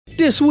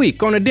This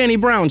week on the Danny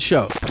Brown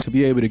Show, to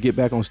be able to get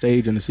back on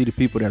stage and to see the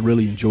people that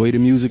really enjoy the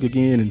music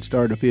again and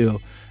start to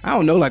feel, I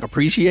don't know, like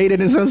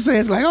appreciated in some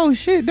sense, like, oh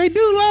shit, they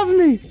do love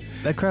me.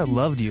 That crowd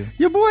loved you.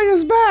 Your boy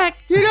is back.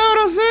 You know what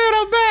I'm saying?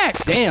 I'm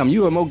back. Damn,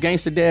 you a more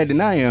gangster dad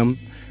than I am.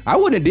 I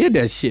wouldn't have did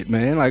that shit,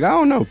 man. Like, I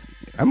don't know.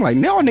 I'm like,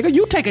 no, nigga,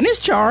 you taking this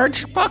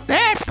charge. Fuck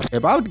that.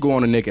 If I would go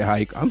on a naked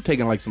hike, I'm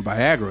taking like some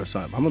Viagra or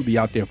something. I'm going to be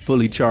out there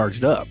fully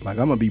charged up. Like,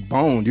 I'm going to be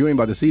boned. You ain't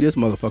about to see this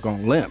motherfucker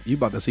on limp. You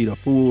about to see the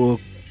full,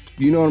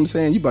 you know what I'm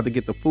saying? You about to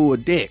get the full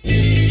dick.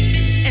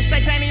 It's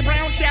the Danny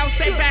Brown Show.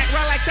 Sit back,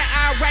 relax, you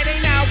already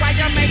know why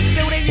you make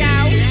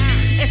studios.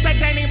 It's the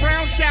Danny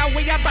Brown Show.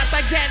 We about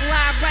to get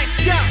live. Let's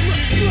go.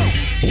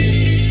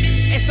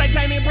 It's the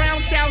Danny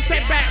Brown Show.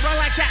 Sit back,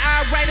 relax, you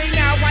already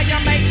know why you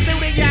make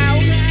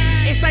studios.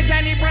 It's the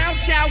Danny Brown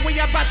Show. We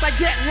about to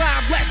get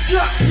live. Let's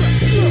go.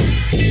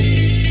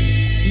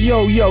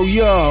 Yo, yo,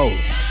 yo.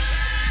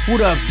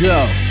 What up,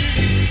 though?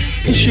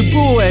 It's your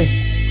boy.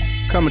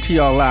 Coming to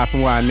y'all live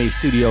from YMA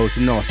Studios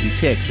in Austin,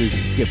 Texas.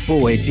 Your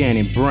boy,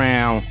 Danny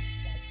Brown.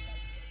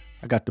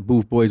 I got the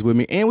Booth Boys with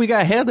me. And we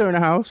got Heather in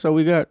the house, so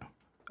we got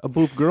a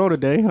Booth girl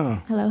today, huh?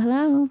 Hello,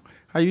 hello.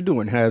 How you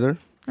doing, Heather?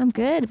 I'm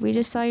good. We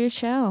just saw your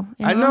show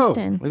in I know.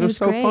 Austin. It was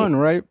so great. fun,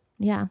 right?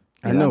 Yeah,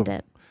 I loved know.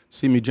 it.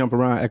 See me jump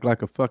around, act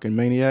like a fucking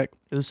maniac.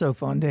 It was so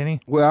fun, Danny.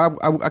 Well,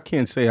 I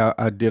can't say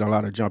I did a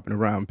lot of jumping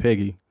around.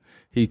 Peggy,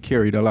 he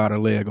carried a lot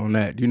of leg on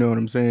that. You know what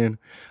I'm saying?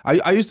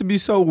 I used to be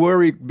so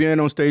worried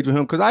being on stage with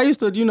him because I used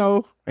to, you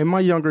know, in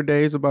my younger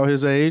days about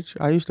his age,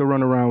 I used to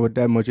run around with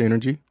that much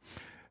energy.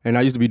 And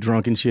I used to be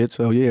drunk and shit.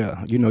 So,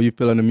 yeah, you know, you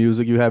feeling the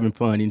music, you having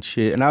fun and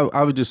shit. And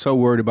I was just so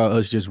worried about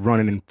us just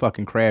running and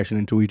fucking crashing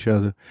into each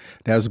other.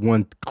 That's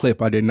one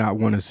clip I did not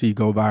want to see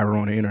go viral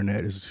on the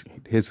internet is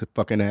his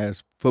fucking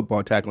ass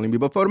football tackling me.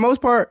 But for the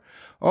most part,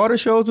 all the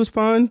shows was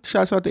fun.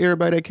 Shouts out to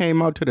everybody that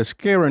came out to the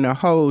Scaring the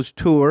Hoes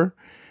tour.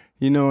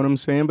 You know what I'm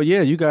saying? But,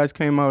 yeah, you guys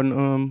came out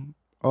in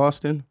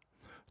Austin.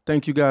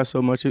 Thank you guys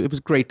so much. It was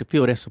great to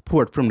feel that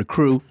support from the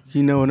crew.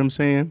 You know what I'm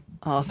saying?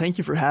 Oh, thank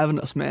you for having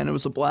us, man. It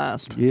was a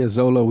blast. Yeah,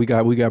 Zolo, we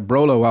got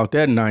Brolo out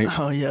that night.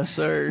 Oh, yes,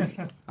 sir.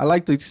 I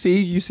like to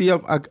see.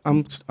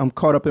 I'm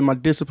caught up in my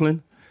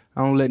discipline.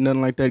 I don't let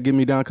nothing like that get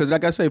me down. Cause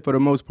like I say, for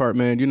the most part,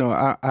 man, you know,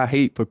 I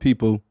hate for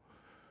people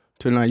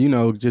to not, you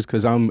know, just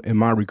cause I'm in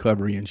my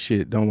recovery and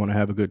shit, don't want to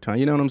have a good time.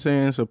 You know what I'm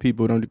saying? So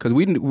people don't, cause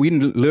we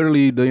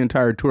literally the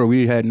entire tour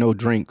we had no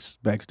drinks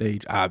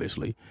backstage,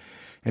 obviously.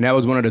 And that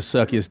was one of the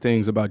suckiest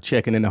things about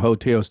checking in the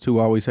hotels, too.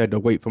 I always had to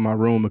wait for my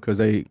room because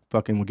they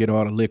fucking would get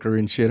all the liquor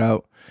and shit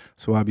out.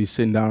 So I'd be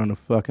sitting down in the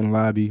fucking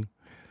lobby,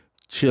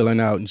 chilling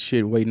out and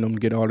shit, waiting them to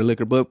get all the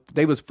liquor. But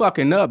they was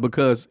fucking up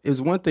because it's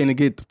one thing to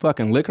get the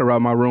fucking liquor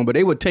out my room, but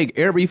they would take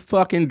every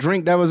fucking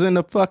drink that was in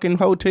the fucking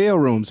hotel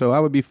room. So I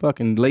would be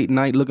fucking late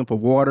night looking for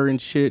water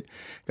and shit.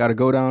 Got to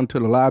go down to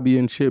the lobby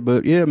and shit.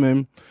 But yeah,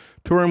 man,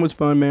 touring was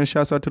fun, man.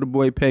 Shouts out to the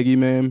boy Peggy,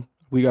 man.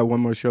 We got one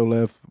more show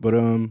left. But,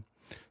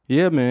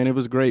 yeah, man, it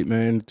was great,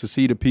 man, to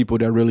see the people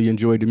that really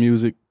enjoyed the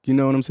music. You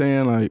know what I'm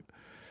saying? Like,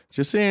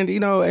 just saying, you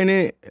know, and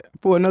it,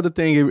 for another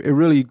thing, it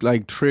really,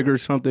 like,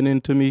 triggered something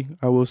into me,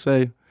 I will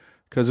say.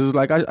 Because it was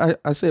like,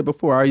 I said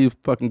before, I used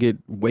to fucking get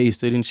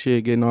wasted and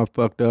shit, getting all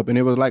fucked up. And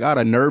it was, like, out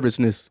of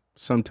nervousness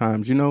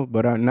sometimes, you know?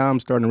 But now I'm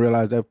starting to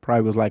realize that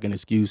probably was, like, an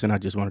excuse, and I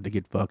just wanted to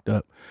get fucked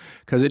up.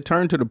 Because it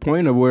turned to the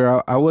point of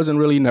where I wasn't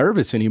really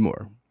nervous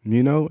anymore,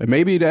 you know? And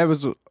maybe that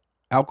was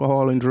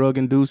alcohol and drug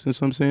induced in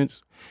some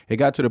sense. It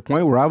got to the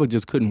point where I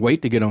just couldn't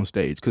wait to get on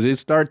stage because it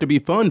started to be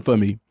fun for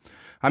me.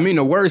 I mean,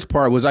 the worst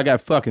part was I got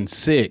fucking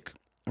sick,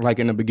 like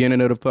in the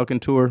beginning of the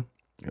fucking tour,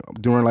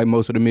 during like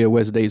most of the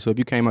Midwest days. So if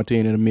you came out to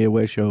any of the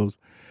Midwest shows,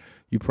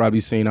 you probably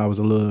seen I was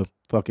a little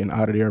fucking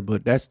out of there.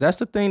 But that's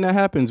the thing that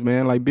happens,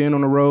 man. Like being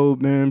on the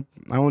road, man,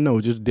 I don't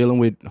know, just dealing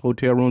with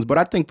hotel rooms. But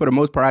I think for the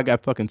most part, I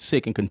got fucking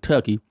sick in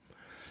Kentucky.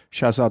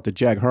 Shouts out to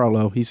Jack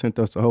Harlow. He sent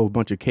us a whole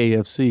bunch of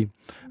KFC.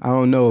 I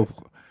don't know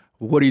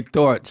what he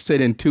thought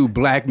sitting two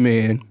black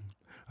men,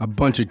 a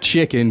bunch of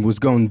chicken was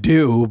gonna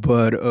do,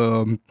 but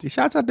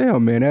shouts out to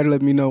him, man. That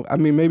let me know. I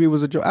mean, maybe it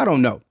was a joke. I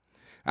don't know.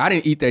 I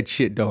didn't eat that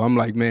shit though. I'm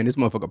like, man, this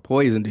motherfucker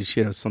poisoned this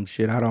shit or some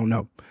shit. I don't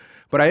know.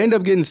 But I ended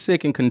up getting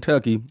sick in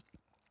Kentucky,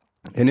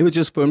 and it was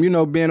just from, you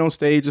know, being on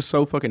stage is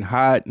so fucking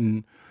hot,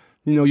 and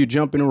you know, you're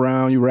jumping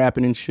around, you're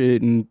rapping and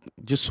shit, and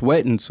just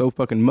sweating so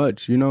fucking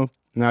much, you know.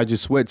 And I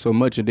just sweat so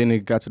much, and then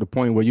it got to the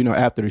point where, you know,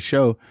 after the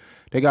show,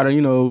 they gotta,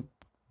 you know,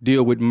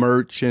 deal with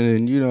merch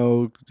and, you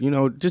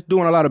know, just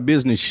doing a lot of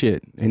business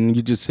shit. And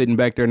you just sitting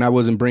back there, and I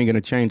wasn't bringing a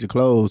change of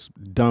clothes,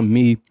 dumb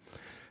me.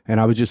 And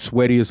I was just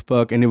sweaty as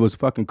fuck, and it was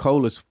fucking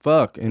cold as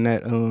fuck in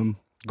that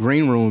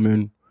green room.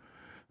 And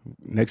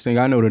next thing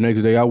I know, the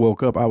next day I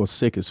woke up, I was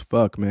sick as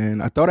fuck,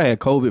 man. I thought I had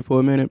COVID for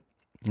a minute,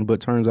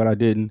 but turns out I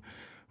didn't.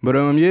 But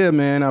yeah,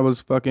 man, I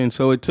was fucking,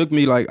 so it took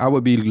me like, I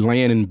would be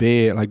laying in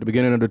bed, like the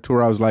beginning of the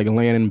tour, I was like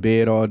laying in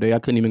bed all day. I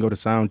couldn't even go to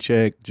sound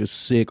check,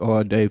 just sick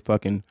all day,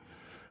 fucking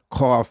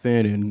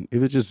coughing, and it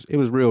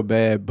was real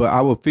bad. But I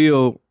would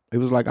feel, it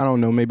was like, I don't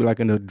know, maybe like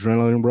an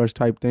adrenaline rush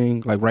type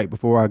thing. Like right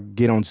before I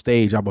get on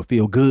stage, I would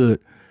feel good.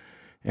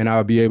 and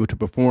I'll be able to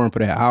perform for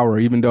that hour,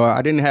 even though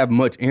I didn't have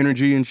much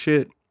energy and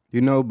shit,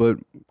 but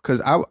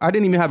because I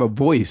didn't even have a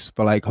voice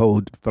for like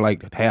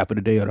half of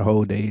the day or the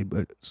whole day.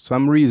 But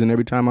some reason,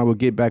 every time I would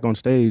get back on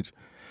stage,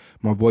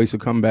 my voice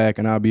would come back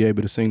and I'll be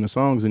able to sing the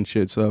songs and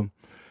shit. So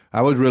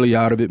I was really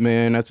out of it,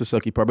 man. That's the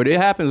sucky part. But it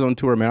happens on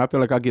tour, man. I feel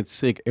like I get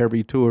sick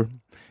every tour.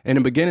 In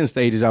the beginning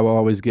stages, I will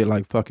always get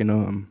like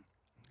fucking,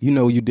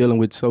 you dealing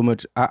with so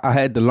much. I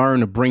had to learn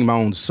to bring my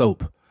own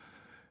soap.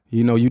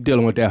 You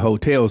dealing with that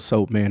hotel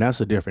soap, man. That's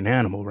a different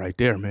animal right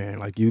there, man.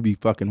 Like, you be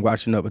fucking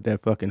washing up with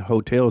that fucking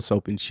hotel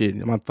soap and shit.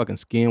 And my fucking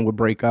skin would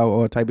break out,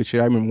 all type of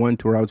shit. I remember one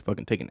tour I was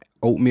fucking taking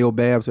oatmeal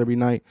baths every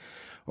night,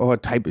 all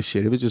type of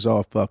shit. It was just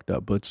all fucked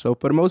up. But so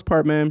for the most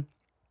part, man,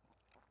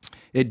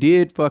 it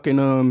did fucking,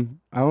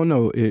 I don't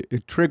know,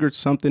 it triggered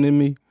something in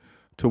me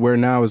to where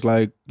now it's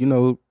like,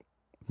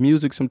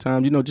 music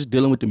sometimes, just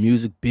dealing with the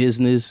music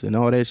business and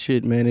all that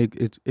shit, man.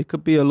 It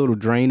could be a little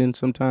draining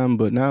sometimes,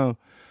 but now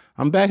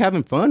I'm back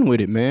having fun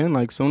with it, man.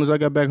 Like, soon as I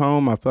got back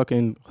home, I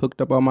fucking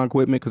hooked up all my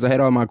equipment because I had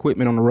all my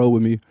equipment on the road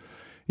with me.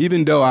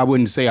 Even though I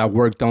wouldn't say I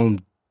worked on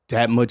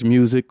that much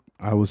music,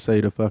 I would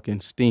say the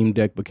fucking Steam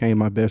Deck became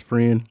my best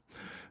friend.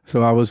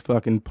 So I was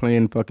fucking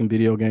playing fucking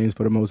video games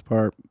for the most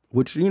part,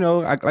 which,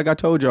 like I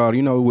told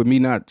y'all, with me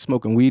not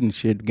smoking weed and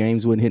shit,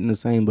 games wasn't hitting the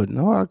same, but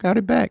no, I got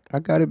it back.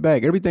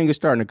 Everything is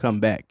starting to come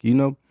back,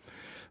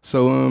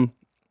 So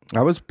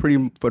I was for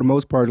the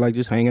most part, like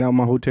just hanging out in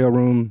my hotel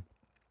room,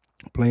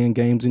 playing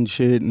games and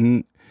shit,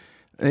 and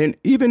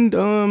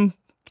even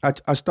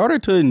I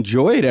started to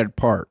enjoy that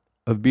part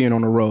of being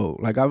on the road.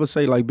 Like, I would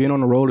say, like, being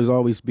on the road is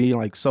always being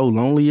like so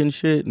lonely and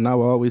shit, and I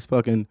would always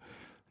fucking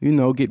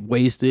get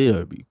wasted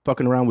or be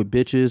fucking around with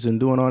bitches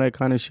and doing all that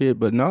kind of shit.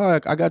 But no,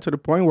 I got to the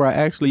point where I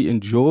actually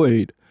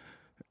enjoyed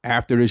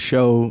after the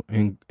show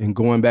and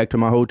going back to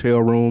my hotel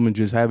room and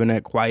just having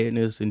that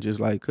quietness and just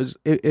like, cause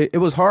it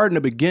was hard in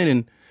the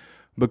beginning.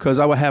 Because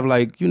I would have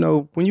like,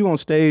 when you on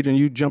stage and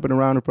you jumping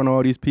around in front of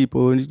all these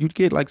people and you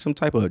get like some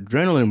type of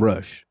adrenaline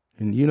rush.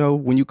 And,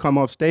 when you come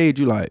off stage,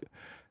 you like,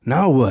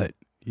 now what?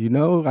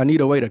 I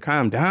need a way to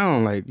calm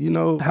down. Like,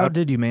 How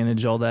did you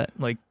manage all that,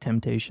 like,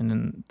 temptation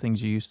and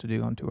things you used to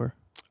do on tour?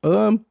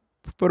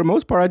 For the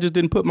most part, I just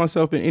didn't put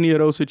myself in any of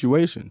those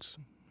situations.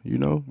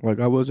 Like,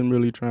 I wasn't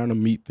really trying to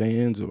meet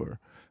fans or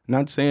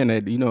not saying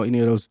that,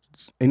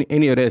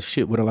 any of that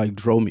shit would have like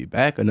drove me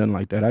back or nothing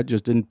like that. I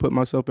just didn't put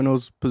myself in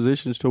those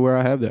positions to where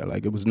I have that.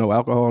 Like, it was no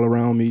alcohol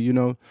around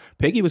me,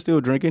 Peggy was still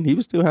drinking. He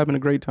was still having a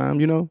great time,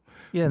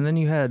 Yeah, and then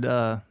you had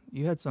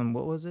some,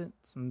 what was it?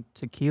 Some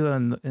tequila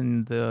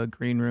in the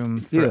green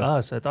room for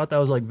us. I thought that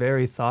was like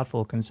very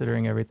thoughtful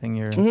considering everything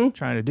you're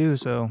trying to do.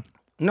 So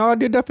no, I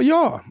did that for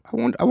y'all.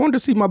 I wanted to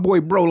see my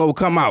boy Brolo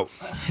come out.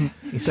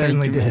 He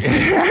certainly did.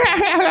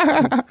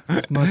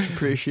 It's much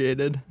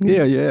appreciated.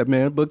 Yeah,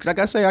 man. But like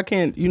I say, I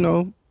can't,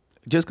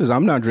 just because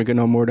I'm not drinking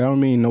no more, that don't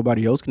mean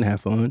nobody else can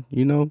have fun,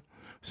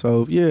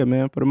 So yeah,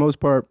 man, for the most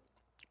part,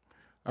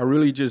 I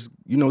really just,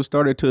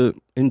 started to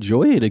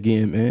enjoy it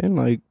again, man.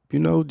 Like,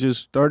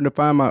 just starting to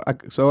find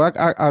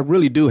I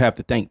really do have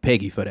to thank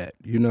Peggy for that,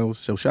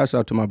 So shouts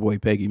out to my boy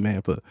Peggy,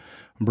 man, for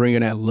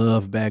bringing that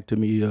love back to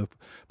me.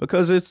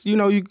 Because it's, you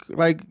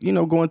like,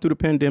 going through the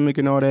pandemic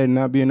and all that and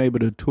not being able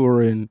to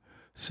tour and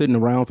sitting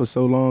around for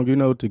so long,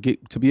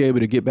 to be able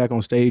to get back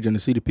on stage and to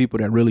see the people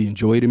that really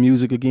enjoy the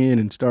music again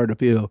and start to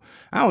feel,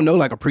 I don't know,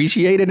 like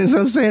appreciated in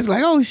some sense.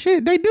 Like, oh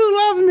shit, they do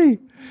love me.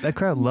 That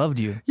crowd loved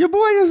you. Your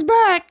boy is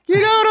back. You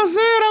know what I'm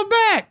saying? I'm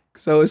back.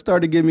 So it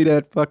started to give me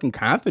that fucking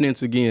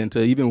confidence again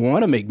to even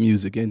want to make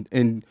music and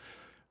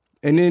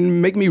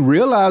then make me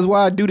realize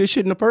why I do this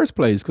shit in the first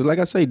place. Because like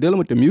I say, dealing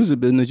with the music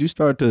business, you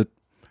start to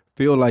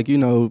feel like,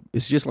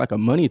 it's just like a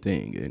money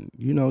thing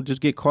and,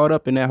 just get caught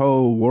up in that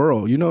whole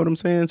world. You know what I'm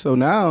saying? So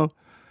now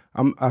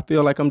I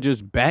feel like I'm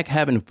just back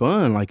having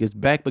fun. Like, it's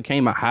back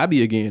became a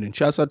hobby again. And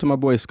shouts out to my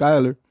boy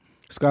Skywalker,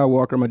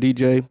 my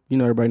DJ.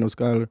 Everybody knows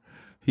Skyler.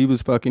 He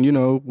was fucking,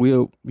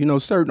 we'll,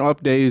 certain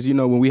off days,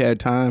 when we had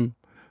time,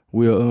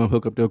 we'll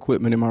hook up the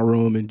equipment in my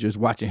room and just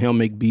watching him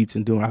make beats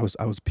and doing, I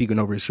was peeking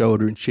over his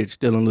shoulder and shit,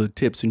 stealing little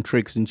tips and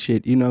tricks and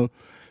shit,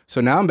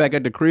 So now I'm back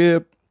at the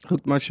crib,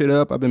 hooked my shit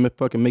up. I've been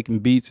fucking making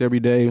beats every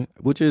day,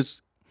 which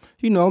is,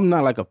 I'm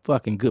not like a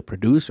fucking good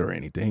producer or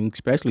anything,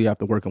 especially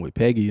after working with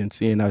Peggy and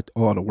seeing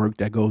all the work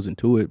that goes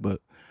into it.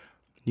 But,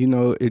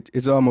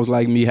 it's almost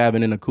like me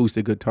having an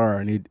acoustic guitar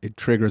and it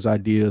triggers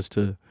ideas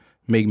to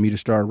make me to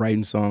start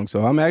writing songs.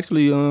 So I'm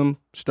actually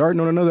starting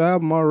on another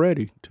album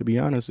already, to be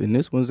honest, and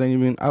this one's ain't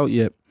even out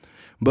yet.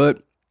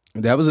 But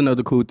that was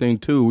another cool thing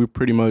too. We're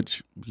pretty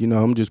much,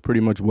 I'm just pretty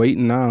much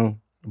waiting now.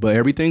 But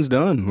everything's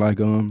done. Like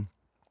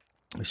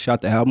I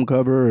shot the album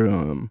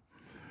cover.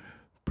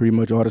 Pretty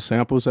much all the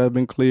samples have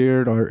been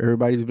cleared, or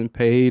everybody's been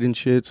paid and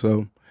shit. So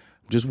I'm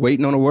just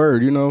waiting on a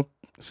word,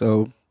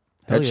 So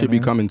that should be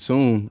coming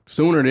soon,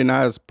 sooner than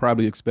I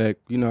probably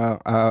expect.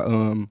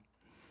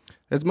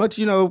 As much,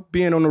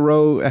 being on the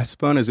road, as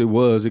fun as it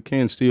was, it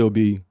can still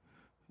be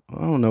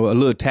I don't know, a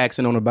little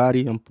taxing on the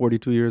body. I'm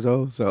 42 years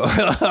old, so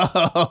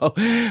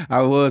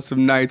I was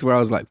some nights where I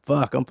was like,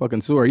 fuck, I'm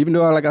fucking sore. Even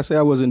though, like I said,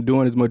 I wasn't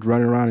doing as much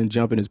running around and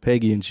jumping as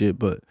Peggy and shit,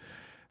 but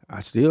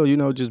I still,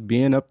 just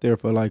being up there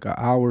for like an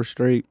hour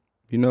straight,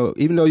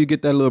 even though you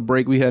get that little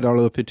break, we had our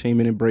little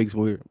 15-minute breaks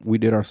where we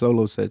did our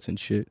solo sets and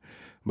shit,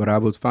 but I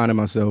was finding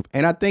myself,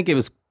 and I think it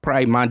was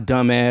probably my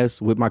dumb ass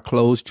with my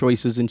clothes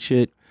choices and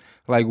shit,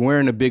 like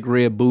wearing the big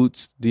red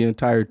boots the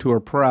entire tour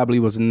probably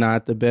was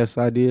not the best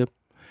idea.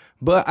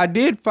 But I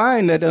did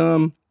find that,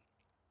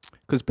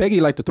 because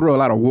Peggy liked to throw a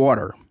lot of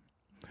water.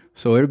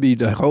 So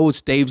the whole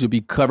stage would be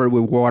covered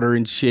with water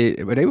and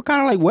shit. But they were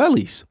kind of like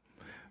wellies.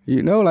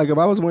 Like if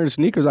I was wearing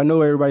sneakers, I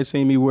know everybody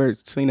seen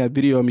that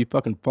video of me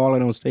fucking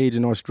falling on stage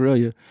in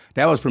Australia.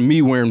 That was from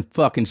me wearing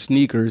fucking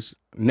sneakers,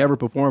 never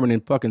performing in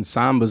fucking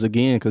Sambas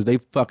again because they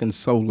fucking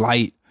so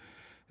light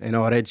and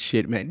all that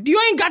shit, man. You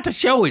ain't got to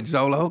show it,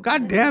 Zolo.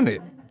 God damn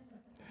it.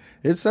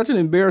 It's such an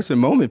embarrassing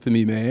moment for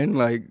me, man.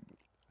 Like,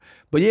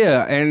 but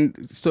yeah,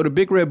 and so the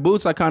big red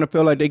boots, I kind of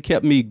felt like they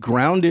kept me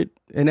grounded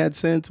in that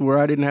sense where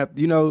I didn't have,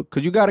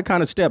 because you got to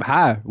kind of step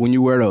high when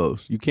you wear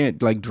those. You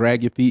can't like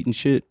drag your feet and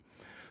shit.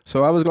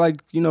 So I was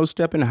like,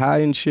 stepping high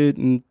and shit,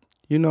 and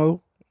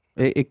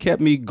it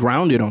kept me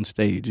grounded on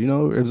stage. It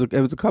was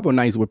a couple of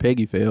nights where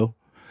Peggy fell,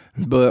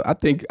 but I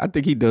think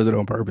he does it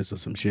on purpose or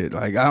some shit.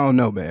 Like I don't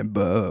know, man,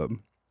 but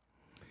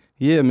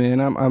yeah,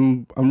 man,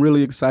 I'm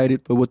really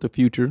excited for what the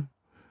future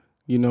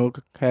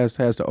has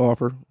to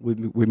offer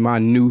with my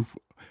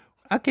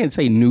I can't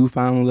say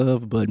newfound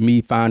love, but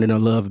me finding a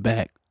love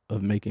back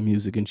of making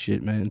music and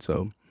shit, man.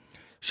 So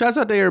shouts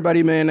out to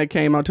everybody, man, that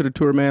came out to the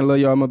tour, man. Love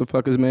y'all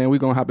motherfuckers, man. We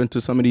gonna hop into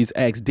some of these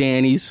Ask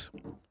Danny's.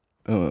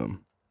 But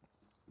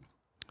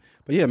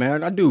yeah,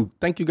 man, I do.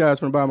 Thank you guys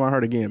from the bottom of my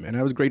heart again, man.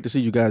 That was great to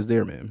see you guys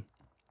there, man.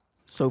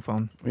 So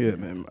fun. Yeah,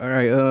 man. All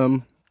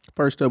right,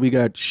 first up we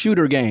got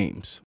Shooter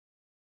Games.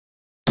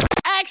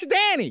 Ask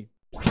Danny.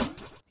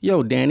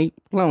 Yo, Danny,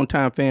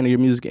 longtime fan of your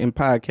music and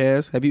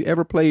podcast. Have you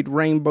ever played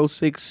Rainbow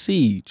Six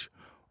Siege?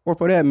 Or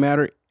for that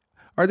matter,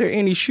 are there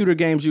any shooter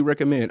games you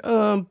recommend?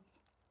 For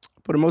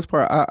the most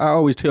part, I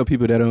always tell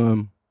people that,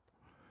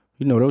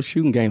 those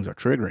shooting games are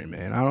triggering,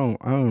 man. I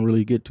don't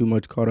really get too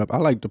much caught up. I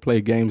like to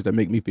play games that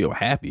make me feel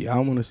happy. I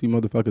don't want to see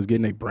motherfuckers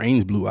getting their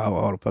brains blew out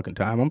all the fucking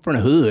time. I'm from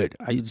the hood.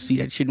 I used to see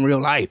that shit in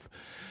real life.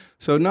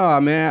 So, no,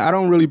 man, I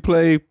don't really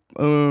play,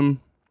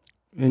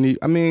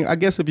 I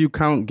guess if you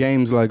count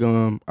games like,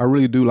 I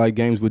really do like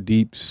games with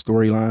deep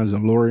storylines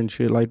and lore and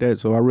shit like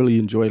that. So I really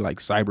enjoy like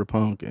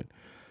Cyberpunk and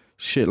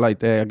shit like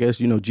that. I guess,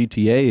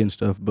 GTA and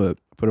stuff. But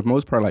for the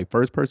most part, like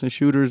first person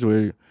shooters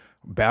or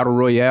battle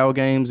royale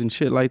games and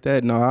shit like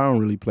that. No, I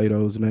don't really play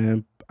those,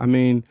 man. I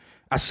mean,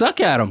 I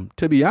suck at them,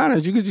 to be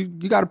honest. You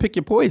got to pick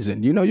your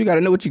poison. You got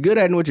to know what you're good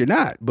at and what you're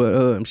not.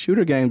 But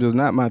shooter games is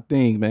not my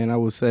thing, man, I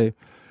would say.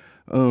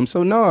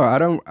 So no, I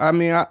don't. I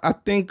mean, I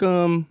think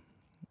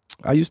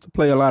I used to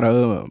play a lot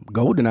of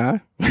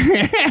GoldenEye.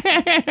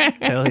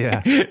 Hell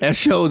yeah. That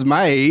shows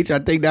my age. I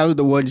think that was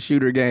the one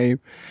shooter game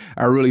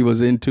I really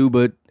was into,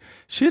 but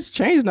shit's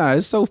changed now.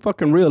 It's so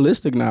fucking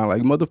realistic now.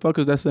 Like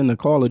motherfuckers that's in the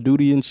Call of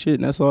Duty and shit,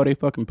 and that's all they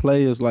fucking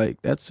play is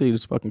like, that shit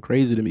is fucking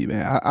crazy to me,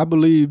 man. I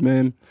believe,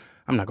 man,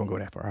 I'm not gonna go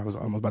that far. I was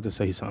almost about to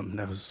say something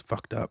that was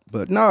fucked up.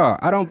 But no,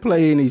 I don't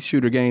play any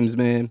shooter games,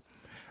 man.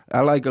 I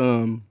like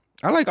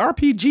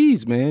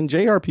RPGs, man,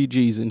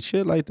 JRPGs and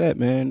shit like that,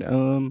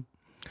 man.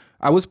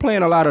 I was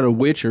playing a lot of The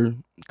Witcher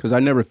because I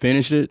never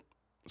finished it.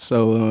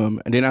 So,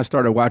 and then I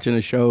started watching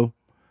the show.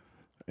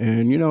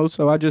 And,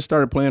 so I just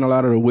started playing a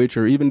lot of The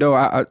Witcher, even though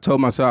I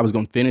told myself I was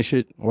going to finish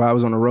it while I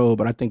was on the road.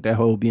 But I think that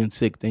whole being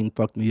sick thing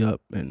fucked me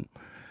up.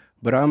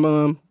 But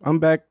I'm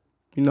back,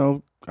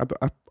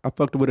 I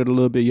fucked with it a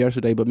little bit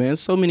yesterday. But, man,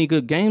 so many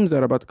good games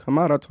that are about to come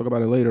out. I'll talk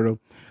about it later, though.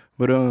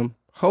 But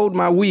Hold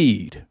My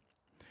Weed.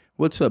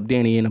 What's up,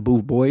 Danny and the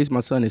Booth Boys?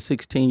 My son is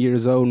 16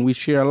 years old, and we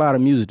share a lot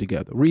of music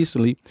together.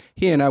 Recently,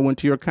 he and I went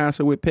to your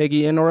concert with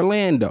Peggy in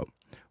Orlando.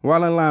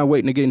 While in line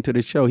waiting to get into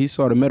the show, he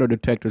saw the metal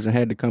detectors and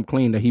had to come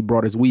clean that he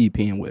brought his weed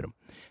pen with him.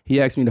 He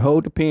asked me to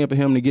hold the pen for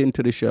him to get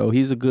into the show.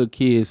 He's a good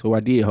kid, so I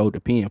did hold the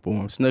pen for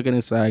him, snuck it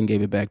inside, and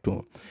gave it back to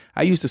him.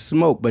 I used to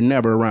smoke, but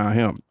never around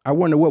him. I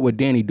wonder what would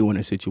Danny do in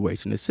this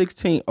situation. Is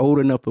 16 old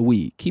enough for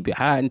weed? Keep it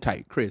high and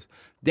tight, Chris.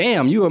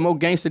 Damn, you a more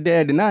gangster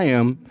dad than I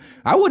am.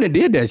 I wouldn't have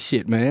did that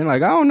shit, man.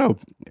 Like, I don't know.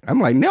 I'm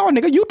like, no,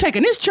 nigga, you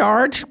taking this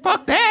charge.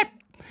 Fuck that.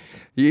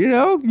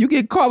 You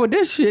get caught with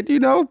this shit,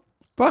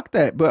 fuck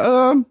that.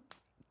 But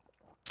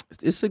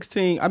it's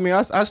 16. I mean,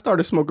 I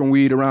started smoking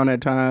weed around that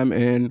time,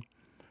 and,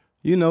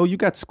 you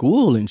got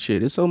school and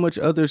shit. There's so much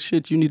other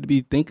shit you need to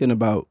be thinking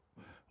about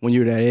when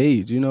you're that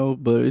age,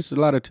 But it's a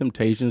lot of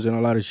temptations and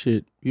a lot of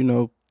shit,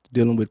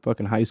 dealing with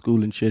fucking high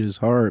school and shit is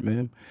hard,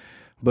 man.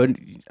 But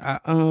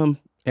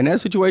in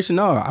that situation,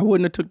 no, I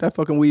wouldn't have took that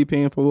fucking weed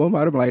pen for him.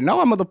 I'd have been like,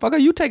 no, motherfucker,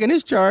 you taking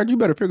this charge. You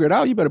better figure it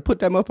out. You better put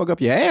that motherfucker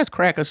up your ass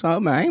crack or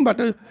something.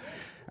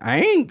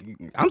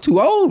 I'm too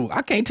old.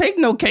 I can't take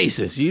no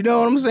cases. You know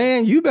what I'm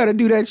saying? You better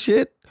do that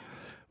shit.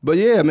 But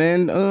yeah,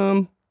 man,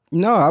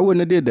 no, I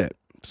wouldn't have did that.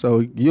 So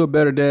you're a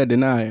better dad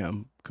than I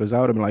am. because I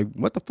would have been like,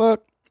 what the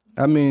fuck?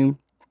 I mean,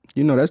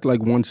 you know, that's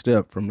like one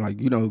step from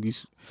like, you know, you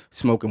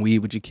smoking weed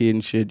with your kid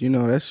and shit. You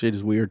know, that shit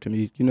is weird to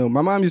me. You know,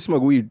 my mom used to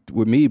smoke weed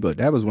with me, but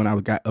that was when I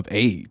got of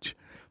age.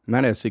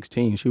 Not at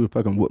 16. She would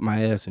fucking whoop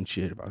my ass and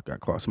shit if I got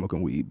caught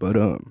smoking weed. But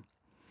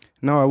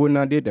no, I would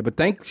not did that.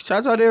 But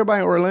shouts out to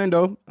everybody in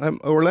Orlando.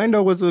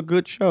 Orlando was a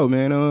good show,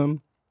 man.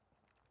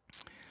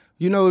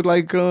 You know,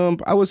 like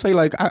I would say,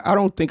 like I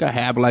don't think I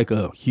have like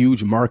a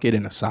huge market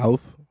in the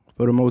South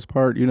for the most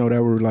part. You know,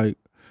 that were like,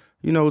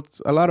 you know,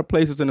 a lot of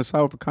places in the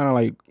South are kind of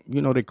like,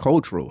 you know, they're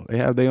cultural. They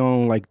have their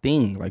own like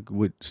thing, like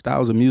with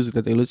styles of music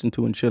that they listen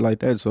to and shit like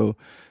that. So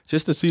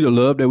just to see the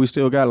love that we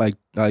still got, like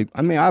I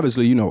mean,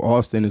 obviously, you know,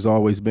 Austin has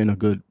always been a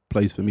good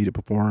place for me to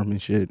perform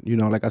and shit. You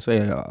know, like I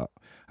say,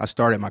 I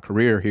started my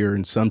career here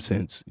in some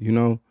sense, you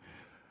know.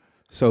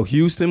 So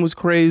Houston was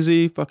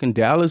crazy. Fucking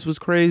Dallas was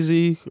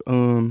crazy.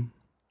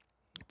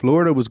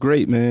 Florida was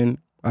great, man.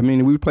 I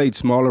mean, we played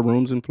smaller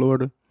rooms in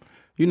Florida.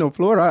 You know,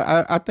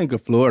 Florida, I think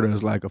of Florida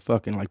as like a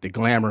fucking, like the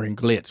glamour and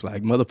glitz.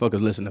 Like,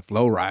 motherfuckers listen to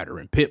Flo Rida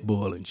and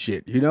Pitbull and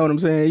shit. You know what I'm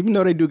saying? Even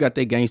though they do got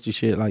their gangster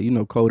shit, like, you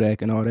know,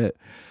 Kodak and all that.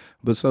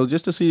 But so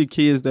just to see the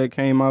kids that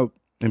came out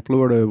in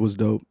Florida was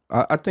dope.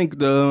 I think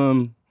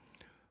the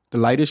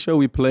lightest show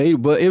we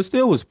played, but it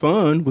still was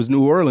fun, was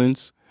New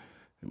Orleans.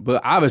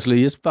 But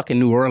obviously, it's fucking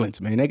New Orleans,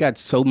 man. They got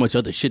so much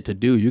other shit to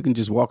do. You can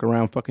just walk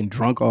around fucking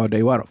drunk all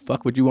day. Why the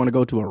fuck would you want to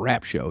go to a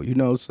rap show, you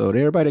know? So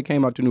everybody that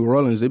came out to New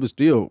Orleans, it was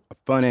still a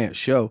fun-ass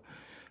show.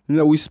 You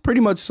know, we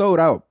pretty much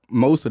sold out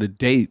most of the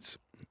dates,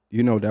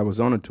 you know, that was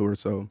on the tour.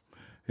 So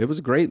it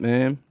was great,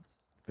 man.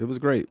 It was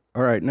great.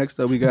 All right, next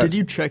up we got... Did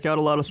you check out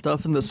a lot of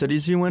stuff in the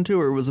cities you went to,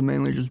 or was it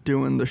mainly just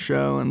doing the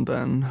show and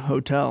then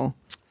hotel?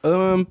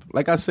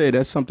 Like I said,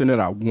 that's something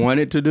that I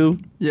wanted to do.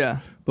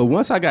 Yeah. But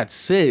once I got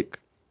sick,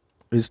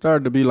 it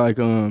started to be like,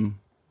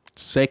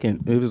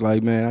 second, it was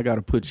like, man, I got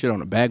to put shit on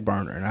the back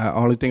burner. And the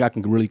only thing I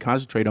can really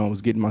concentrate on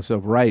was getting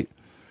myself right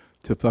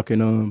to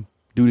fucking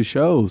do the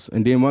shows.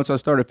 And then once I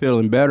started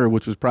feeling better,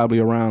 which was probably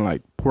around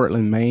like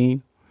Portland,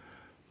 Maine,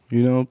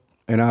 you know,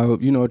 and I,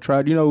 you know,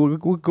 tried, you know,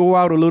 we go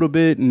out a little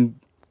bit and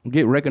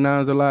get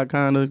recognized a lot,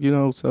 kind of, you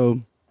know.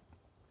 So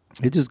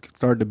it just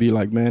started to be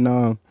like, man,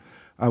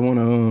 I want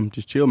to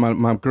just chill.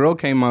 My girl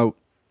came out,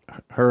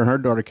 her and her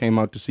daughter came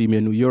out to see me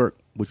in New York,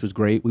 which was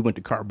great. We went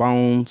to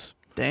Carbone's.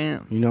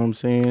 Damn. You know what I'm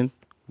saying?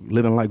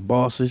 Living like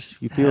bosses.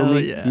 You feel Hell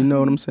me? Yeah. You know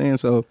what I'm saying?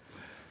 So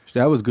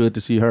that was good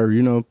to see her,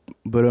 you know.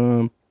 But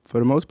for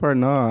the most part,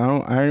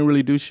 no, I didn't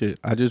really do shit.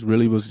 I just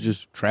really was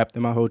just trapped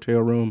in my hotel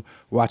room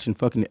watching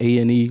fucking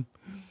A&E,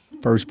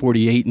 First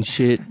 48 and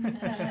shit.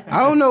 I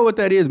don't know what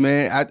that is,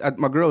 man.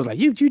 My girl was like,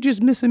 you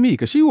just missing me,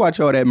 because she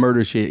watch all that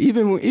murder shit.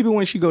 Even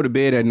when she go to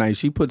bed at night,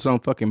 she puts on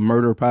fucking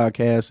murder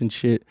podcasts and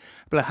shit.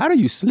 But like, how do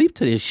you sleep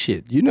to this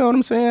shit? You know what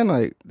I'm saying?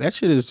 Like, that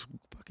shit is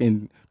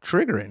fucking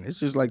triggering. It's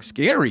just like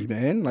scary,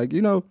 man. Like,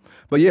 you know.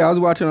 But yeah, I was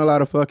watching a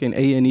lot of fucking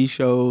A&E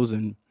shows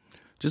and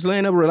just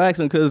laying up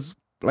relaxing, because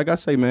like I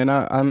say, man,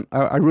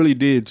 I really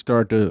did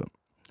start to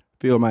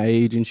feel my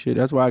age and shit.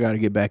 That's why I got to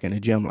get back in the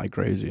gym like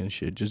crazy and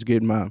shit. Just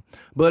get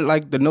but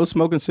like the no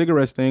smoking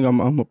cigarettes thing,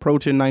 I'm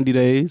approaching 90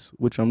 days,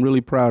 which I'm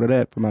really proud of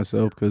that for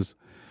myself, because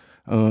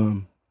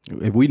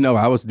if we know,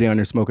 I was down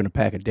there smoking a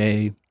pack a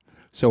day.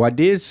 So I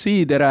did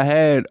see that I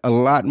had a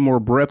lot more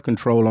breath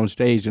control on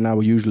stage than I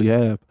would usually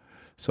have.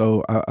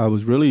 So I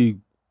was really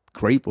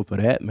grateful for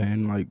that,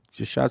 man. Like,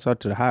 just shouts out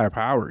to the higher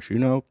powers, you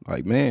know?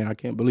 Like, man, I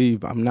can't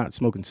believe I'm not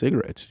smoking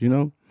cigarettes, you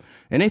know?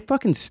 And they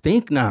fucking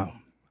stink now.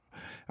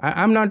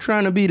 I'm not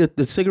trying to be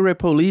the cigarette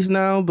police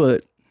now,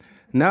 but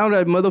now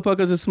that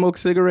motherfuckers that smoke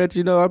cigarettes,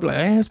 you know, I'm like,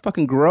 it's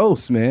fucking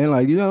gross, man.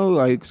 Like, you know,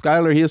 like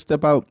Skylar, he'll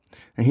step out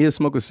and he'll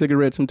smoke a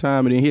cigarette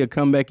sometime, and then he'll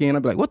come back in.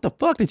 I'll be like, what the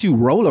fuck? Did you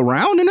roll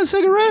around in a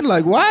cigarette?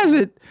 Like, why is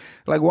it,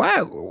 like,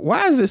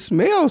 why is this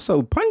smell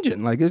so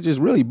pungent? Like, it's just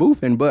really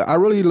boofing. But I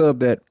really love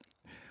that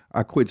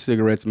I quit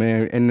cigarettes,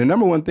 man. And the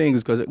number one thing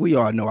is because we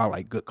all know I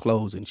like good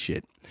clothes and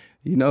shit.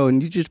 You know,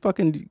 and you just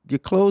fucking, your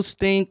clothes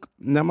stink.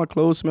 Now my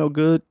clothes smell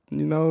good.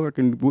 You know, I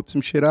can whip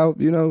some shit out,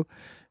 you know.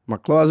 My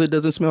closet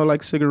doesn't smell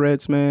like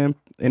cigarettes, man.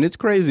 And it's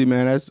crazy,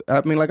 man.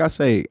 I mean, like I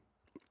say,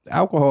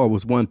 alcohol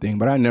was one thing,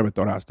 but I never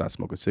thought I'd start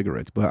smoking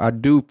cigarettes. But I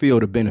do feel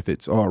the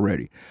benefits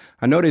already.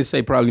 I know they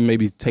say probably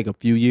maybe take a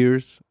few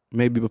years,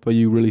 maybe before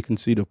you really can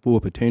see the full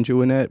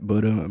potential in that.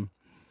 But,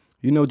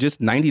 you know,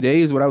 just 90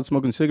 days without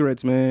smoking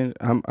cigarettes, man.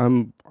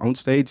 I'm on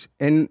stage.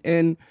 And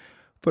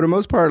for the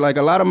most part, like,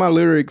 a lot of my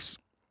lyrics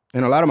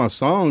and a lot of my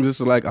songs,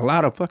 it's like a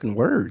lot of fucking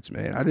words,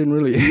 man. I didn't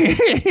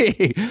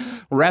really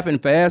rapping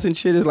fast and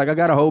shit. It's like I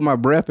gotta hold my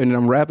breath, and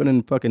I'm rapping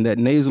in fucking that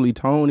nasally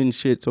tone and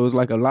shit. So it's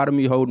like a lot of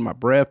me holding my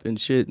breath and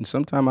shit. And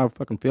sometimes I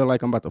fucking feel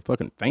like I'm about to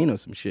fucking faint or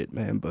some shit,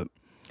 man. But,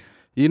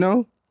 you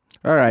know?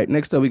 All right,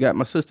 next up we got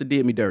My Sister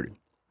Did Me Dirty.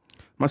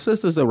 My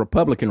sister's a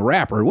Republican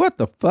rapper. What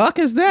the fuck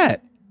is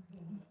that?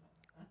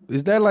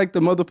 Is that like the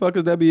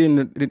motherfuckers that be in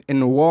the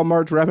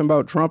Walmarts rapping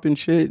about Trump and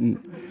shit and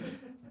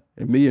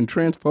being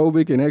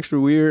transphobic and extra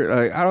weird?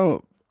 Like, I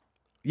don't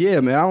yeah,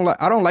 man,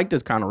 I don't like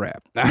this kind of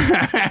rap.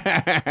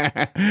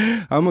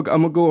 I'm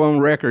gonna go on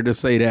record to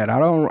say that I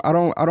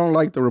don't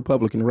like the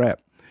Republican rap.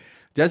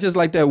 That's just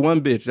like that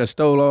one bitch that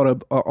stole all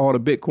the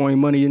Bitcoin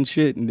money and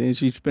shit, and then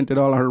she spent it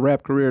all on her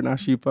rap career. Now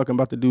she fucking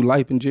about to do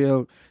life in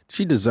jail.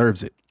 She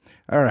deserves it.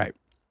 All right.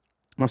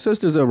 My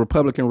sister's a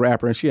Republican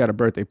rapper, and she had a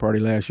birthday party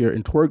last year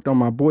and twerked on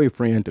my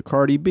boyfriend to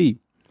Cardi B.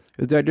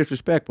 Is that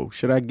disrespectful?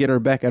 Should I get her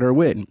back at her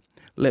wedding?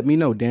 Let me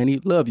know,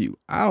 Danny. Love you.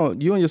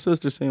 You and your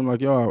sister seem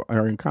like y'all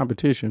are in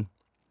competition.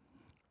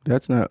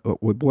 That's not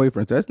with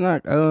boyfriends. That's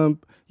not.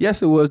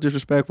 Yes, it was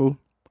disrespectful.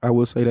 I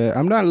will say that.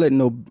 I'm not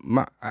letting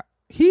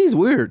he's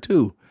weird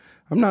too.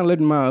 I'm not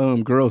letting my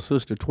girl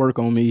sister twerk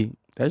on me.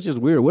 That's just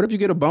weird. What if you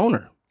get a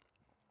boner?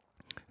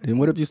 And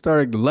what if you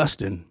start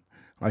lusting?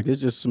 Like,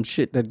 it's just some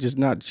shit that just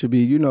should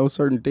be,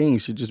 certain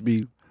things should just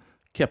be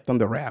kept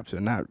under wraps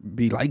and not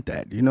be like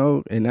that,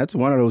 And that's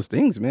one of those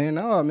things, man.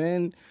 Oh,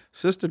 man,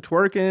 sister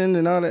twerking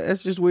and all that.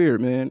 That's just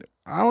weird, man.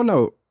 I don't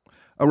know.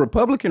 A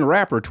Republican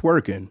rapper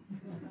twerking.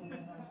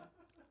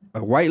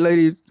 A white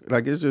lady,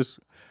 like, it's just,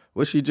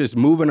 was she just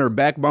moving her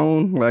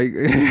backbone? Like,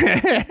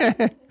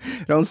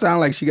 don't sound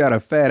like she got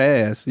a fat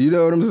ass. You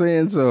know what I'm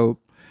saying? So,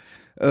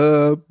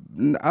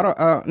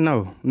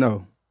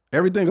 no.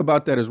 Everything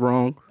about that is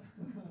wrong.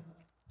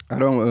 I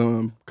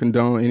don't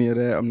condone any of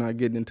that. I'm not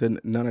getting into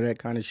none of that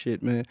kind of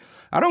shit, man.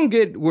 I don't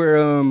get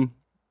where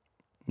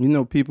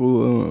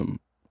people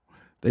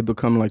they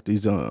become like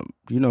these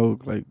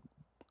like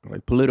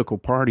political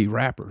party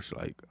rappers.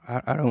 Like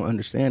I don't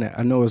understand that.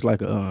 I know it's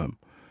like it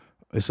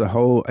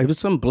was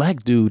some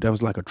black dude that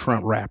was like a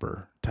Trump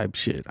rapper type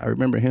shit. I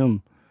remember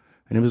him,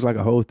 and it was like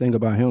a whole thing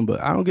about him. But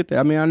I don't get that.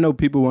 I mean, I know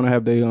people want to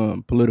have their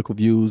political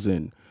views,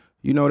 and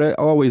that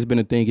always been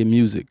a thing in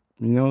music.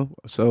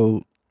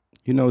 So.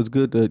 It's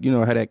good to,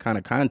 have that kind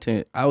of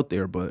content out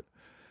there, but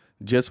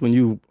just when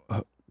you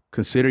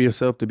consider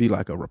yourself to be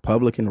like a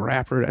Republican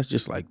rapper, that's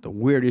just like the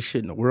weirdest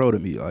shit in the world to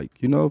me. Like,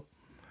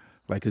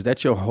 like, is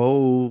that your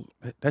whole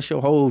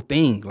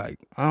thing? Like,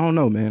 I don't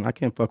know, man. I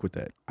can't fuck with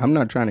that. I'm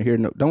not trying to hear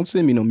don't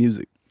send me no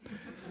music.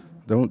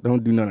 Don't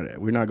do none of that.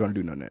 We're not going to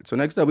do none of that. So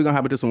next up, we're going to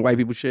hop into some white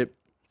people shit.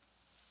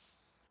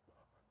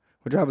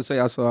 Would you ever say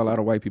I saw a lot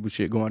of white people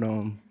shit going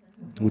on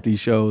with these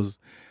shows?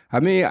 I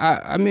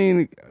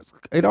mean,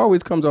 it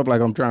always comes off like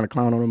I'm trying to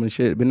clown on them and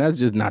shit, but that's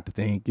just not the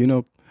thing,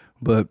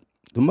 But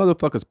the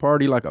motherfuckers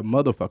party like a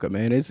motherfucker,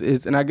 man. It's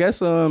and I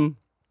guess I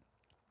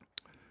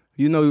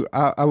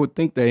would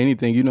think that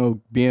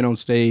anything, being on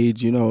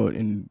stage,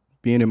 and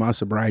being in my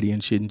sobriety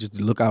and shit, and just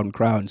to look out in the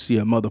crowd and see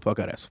a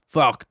motherfucker that's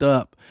fucked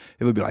up,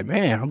 it would be like,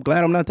 man, I'm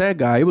glad I'm not that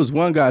guy. It was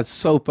one guy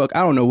so fucked.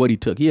 I don't know what he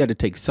took. He had to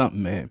take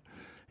something, man.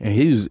 And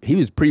he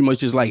was pretty much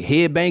just like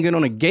head banging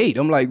on a gate.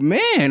 I'm like,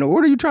 man,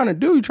 what are you trying to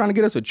do? You trying to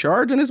get us a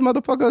charge in this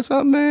motherfucker or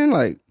something, man?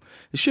 Like,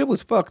 the shit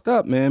was fucked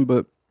up, man.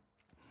 But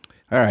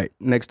all right,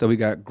 next up we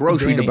got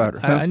grocery about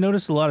it. Huh? I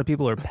noticed a lot of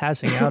people are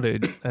passing out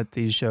at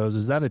these shows.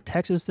 Is that a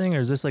Texas thing, or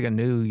is this like a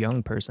new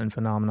young person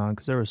phenomenon?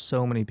 Because there were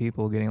so many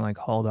people getting like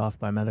hauled off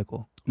by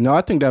medical. No,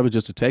 I think that was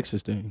just a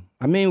Texas thing.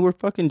 I mean, we're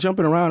fucking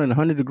jumping around in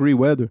 100-degree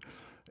weather,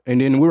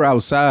 and then we're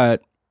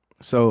outside.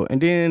 So, and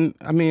then,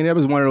 I mean, that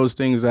was one of those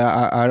things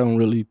that I don't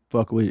really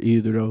fuck with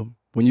either, though.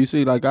 When you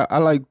see, like, I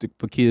like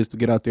for kids to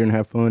get out there and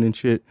have fun and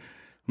shit,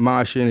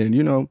 moshing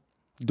and,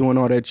 doing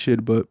all that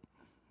shit. But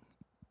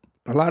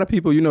a lot of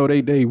people,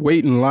 they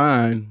wait in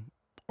line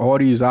all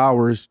these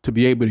hours to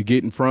be able to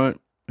get in front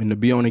and to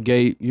be on the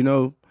gate,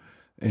 And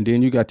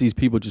then you got these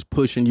people just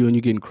pushing you and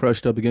you getting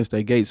crushed up against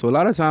that gate. So a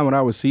lot of time when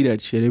I would see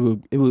that shit,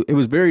 it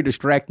was very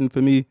distracting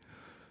for me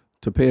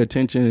to pay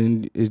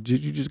attention, and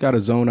you just got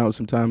to zone out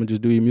sometime and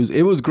just do your music.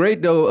 It was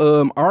great,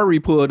 though. Ari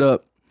pulled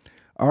up.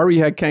 Ari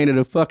had came to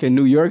the fucking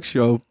New York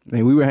show,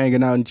 and we were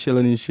hanging out and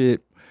chilling and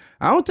shit.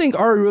 I don't think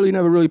Ari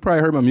never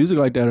probably heard my music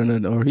like that or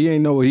nothing, or he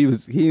didn't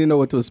know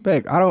what to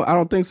expect. I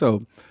don't think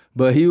so.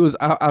 But he was,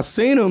 I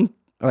seen him,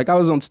 like I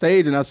was on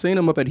stage and I seen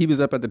him he was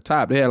up at the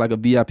top. They had like a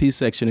VIP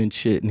section and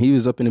shit, and he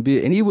was up in the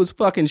bit, and he was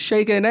fucking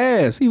shaking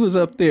ass. He was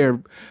up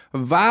there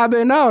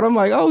vibing out. I'm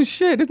like, oh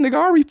shit, this nigga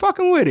Ari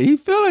fucking with it. He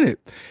feeling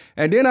it.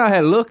 And then I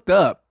had looked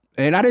up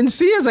and I didn't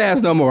see his ass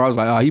no more. I was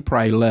like, oh, he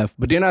probably left.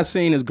 But then I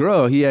seen his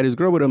girl. He had his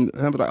girl with him.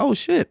 And I was like, oh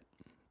shit.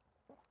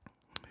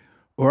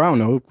 Or I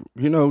don't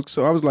know,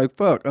 so I was like,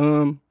 fuck,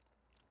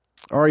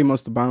 Ari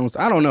must have bounced.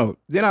 I don't know.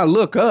 Then I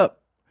look up.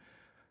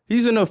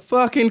 He's in a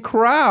fucking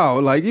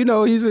crowd. Like,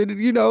 he's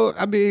in,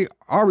 I mean,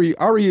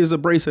 Ari is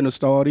embracing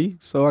authority,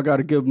 so I got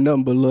to give him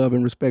nothing but love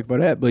and respect for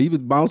that. But he was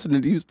bouncing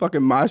and he was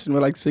fucking moshing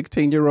with like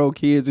 16-year-old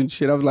kids and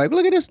shit. I was like,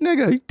 look at this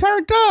nigga. He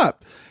turned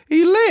up.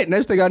 He lit.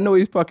 Next thing I know,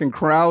 he's fucking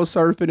crowd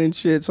surfing and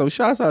shit. So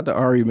shouts out to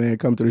Ari, man,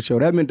 come to the show.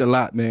 That meant a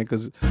lot, man,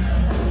 because,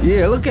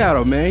 yeah, look at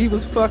him, man. He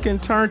was fucking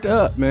turned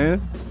up, man.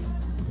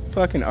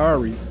 Fucking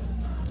Ari.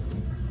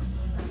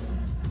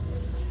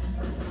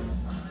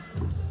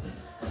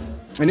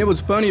 And it was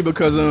funny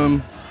because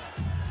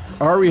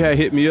Ari had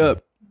hit me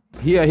up.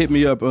 He had hit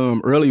me up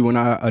early when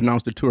I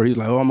announced the tour. He's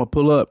like, oh, I'm going to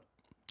pull up.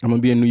 I'm going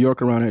to be in New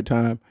York around that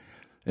time.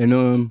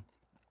 And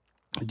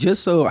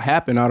just so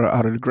happened out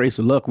of the grace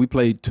of luck, we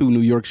played 2 New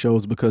York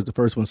shows because the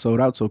first one sold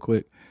out so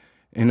quick.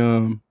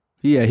 And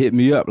he had hit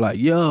me up like,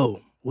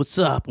 yo, what's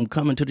up? I'm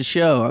coming to the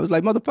show. I was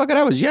like, motherfucker,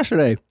 that was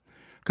yesterday.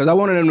 Because I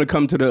wanted him to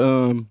come to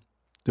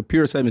the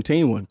Pier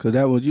 17 one because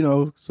that was,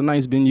 it's a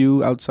nice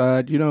venue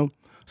outside,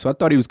 So I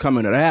thought he was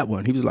coming to that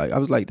one. He was like, I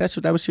was like,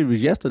 that was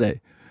yesterday.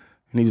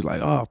 And he was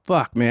like, oh,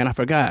 fuck, man, I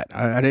forgot.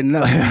 I didn't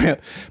know.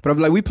 But I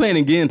was like, we playing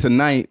again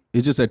tonight.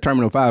 It's just at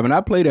Terminal 5. And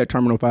I played at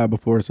Terminal 5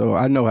 before, so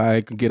I know how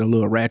I could get a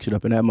little ratchet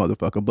up in that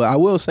motherfucker. But I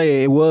will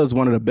say it was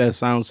one of the best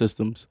sound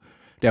systems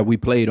that we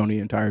played on the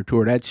entire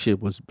tour. That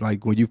shit was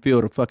like when you feel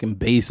the fucking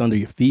bass under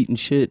your feet and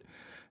shit,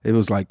 it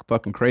was like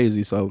fucking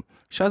crazy. So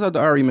shouts out to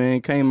Ari,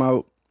 man. Came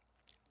out,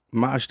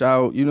 moshed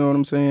out, you know what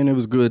I'm saying? It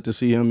was good to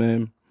see him,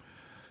 man.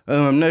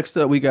 Next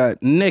up, we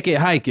got Naked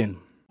Hiking.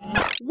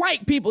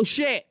 White people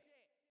shit.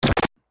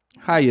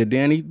 Hiya,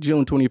 Danny.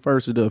 June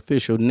 21st is the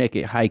official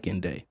Naked Hiking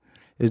Day.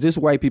 Is this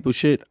white people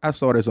shit? I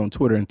saw this on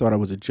Twitter and thought it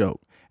was a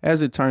joke.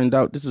 As it turned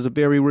out, this is a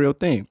very real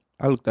thing.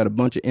 I looked at a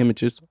bunch of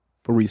images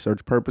for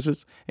research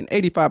purposes, and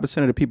 85%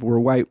 of the people were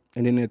white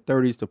and in their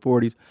 30s to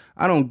 40s.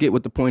 I don't get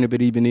what the point of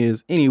it even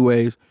is.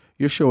 Anyways,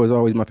 your show is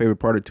always my favorite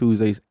part of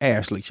Tuesdays.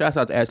 Ashley. Shouts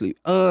out to Ashley.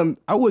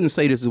 I wouldn't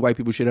say this is white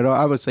people shit at all.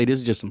 I would say this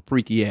is just some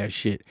freaky ass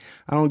shit.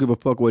 I don't give a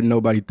fuck what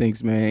nobody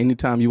thinks, man.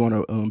 Anytime you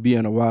want to be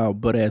in a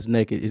wild butt ass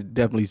naked, it's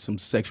definitely some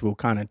sexual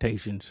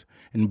connotations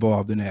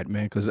involved in that,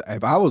 man. Because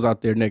if I was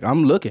out there naked,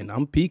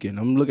 I'm peeking.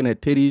 I'm looking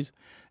at titties,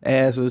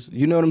 asses.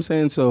 You know what I'm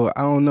saying? So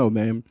I don't know,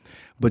 man.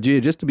 But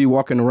yeah, just to be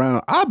walking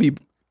around,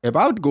 if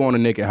I would go on a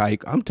naked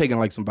hike, I'm taking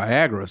like some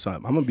Viagra or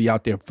something. I'm going to be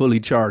out there fully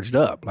charged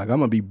up. Like, I'm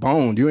going to be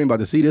boned. You ain't about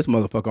to see this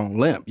motherfucker on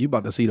limp. You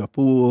about to see the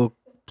full,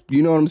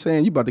 you know what I'm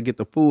saying? You about to get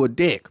the full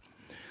dick.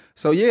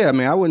 So, yeah,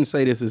 man, I wouldn't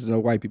say this is no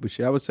white people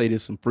shit. I would say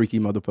this is some freaky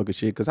motherfucker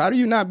shit. Because how do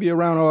you not be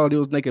around all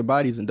those naked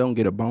bodies and don't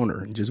get a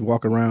boner and just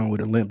walk around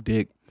with a limp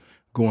dick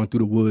going through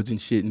the woods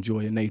and shit,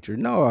 enjoying nature?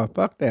 No,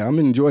 fuck that. I'm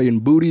enjoying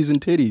booties and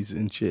titties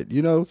and shit,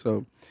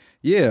 So,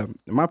 yeah,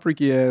 my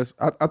freaky ass,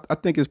 I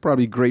think it's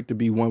probably great to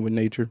be one with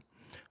nature.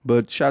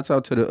 But shouts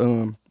out to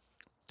the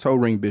toe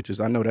ring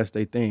bitches. I know that's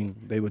their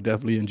thing. They would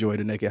definitely enjoy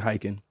the naked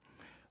hiking.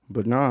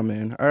 But nah,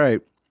 man. All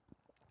right.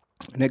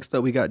 Next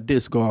up, we got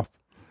disc golf,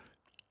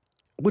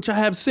 which I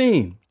have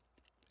seen.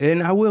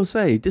 And I will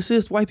say, this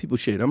is white people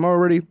shit. I'm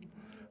already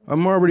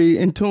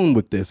in tune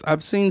with this.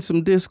 I've seen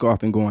some disc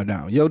golfing going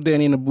down. Yo,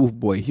 Danny and the Booth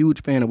Boy,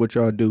 huge fan of what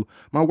y'all do.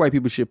 My white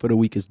people shit for the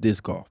week is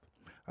disc golf.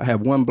 I have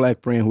one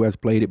black friend who has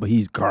played it, but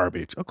he's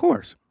garbage. Of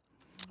course.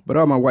 But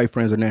all my white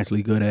friends are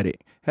naturally good at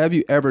it. Have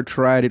you ever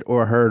tried it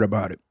or heard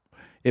about it?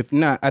 If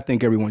not, I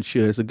think everyone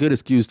should. It's a good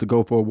excuse to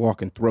go for a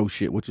walk and throw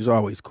shit, which is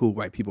always cool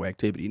white people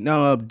activity.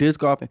 No,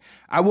 disc golfing.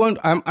 I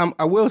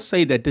will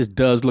say that this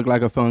does look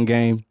like a fun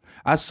game.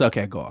 I suck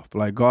at golf.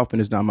 Like, golfing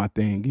is not my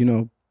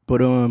thing,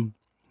 But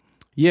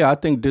yeah, I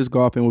think disc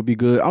golfing would be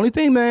good. Only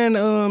thing,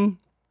 man,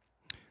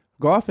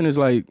 golfing is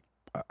like,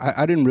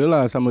 I didn't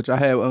realize how much I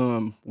had.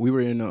 We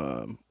were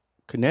in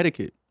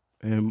Connecticut,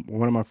 and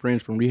one of my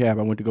friends from rehab,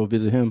 I went to go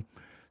visit him.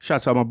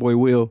 Shouts out my boy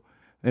Will.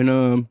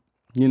 And,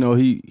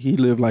 he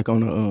lived like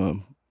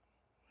on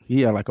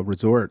he had like a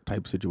resort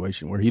type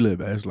situation where he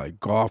lived at. It's like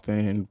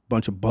golfing,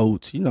 bunch of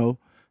boats,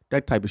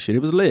 that type of shit.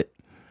 It was lit.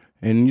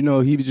 And,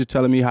 he was just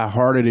telling me how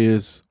hard it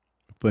is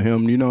for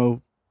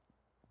him,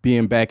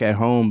 being back at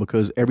home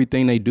because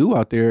everything they do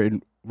out there, it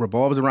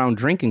revolves around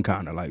drinking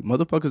kind of. Like,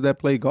 motherfuckers that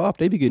play golf,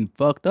 they be getting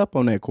fucked up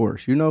on that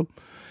course, And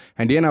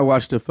then I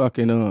watched a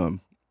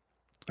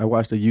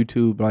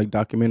YouTube like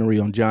documentary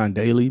on John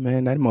Daly,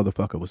 man. That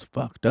motherfucker was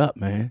fucked up,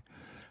 man.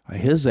 Like,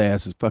 his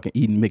ass is fucking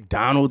eating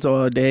McDonald's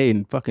all day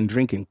and fucking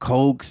drinking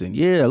Cokes. And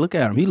yeah, look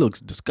at him. He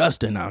looks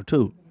disgusting now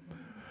too.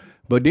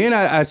 But then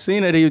I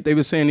seen that they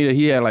were saying that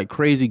he had like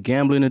crazy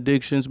gambling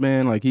addictions,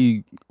 man. Like,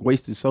 he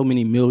wasted so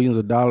many millions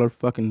of dollars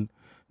fucking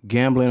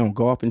gambling on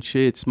golf and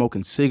shit,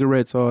 smoking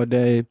cigarettes all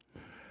day.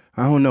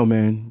 I don't know,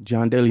 man.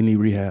 John Daly need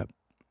rehab.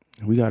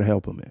 We gotta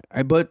help him,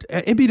 man. But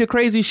it be the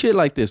crazy shit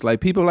like this. Like,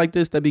 people like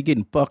this that be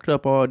getting fucked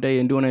up all day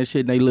and doing that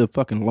shit, and they live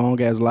fucking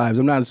long ass lives.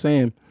 I'm not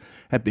saying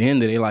at the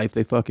end of their life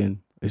they fucking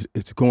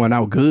it's going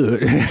out good.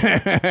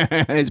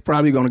 It's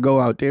probably gonna go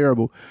out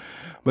terrible.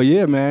 But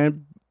yeah,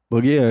 man.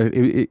 But yeah,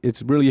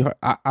 it's really hard.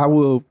 I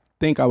will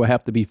think I would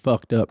have to be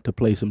fucked up to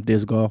play some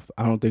disc golf.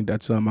 I don't think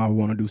that's something I would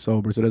want to do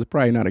sober. So that's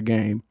probably not a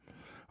game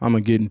I'm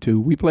gonna get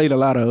into. We played a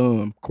lot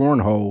of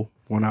cornhole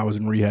when I was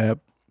in rehab,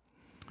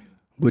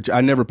 which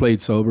I never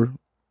played sober.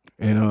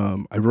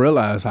 And I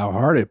realized how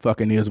hard it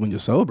fucking is when you're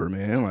sober,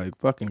 man. Like,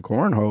 fucking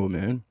cornhole,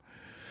 man.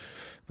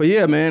 But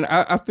yeah, man,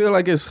 I feel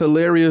like it's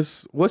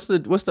hilarious. What's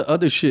the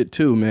other shit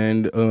too,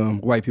 man?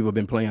 White people have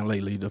been playing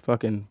lately. The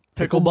fucking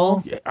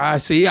pickleball. Yeah, I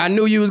see. I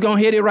knew you was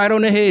gonna hit it right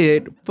on the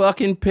head.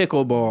 Fucking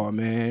pickleball,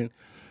 man.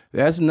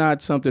 That's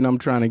not something I'm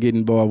trying to get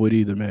involved with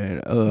either,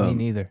 man. Me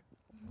neither.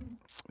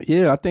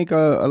 Yeah, I think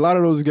a lot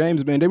of those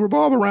games, man, they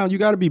revolve around you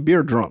got to be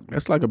beer drunk.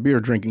 That's like a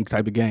beer drinking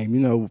type of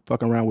game,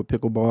 fucking around with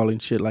pickleball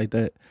and shit like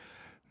that.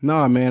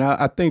 Nah, man,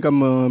 I think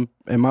I'm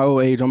in my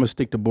old age, I'm gonna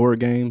stick to board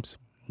games.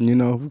 You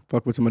know,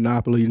 fuck with some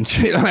Monopoly and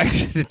shit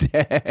like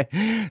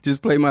that.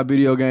 Just play my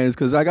video games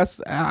because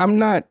I'm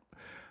not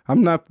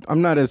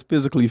as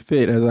physically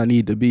fit as I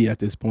need to be at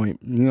this point.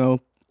 You know,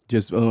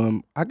 just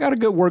I got a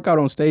good workout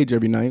on stage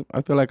every night.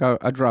 I feel like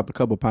I dropped a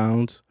couple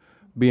pounds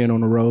being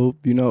on the road.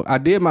 You know, I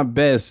did my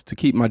best to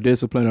keep my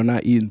discipline on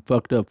not eating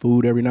fucked up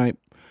food every night.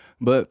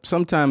 But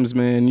sometimes,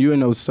 man, you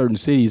in those certain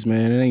cities,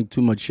 man, it ain't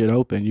too much shit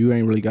open. You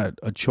ain't really got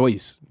a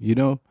choice, you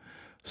know?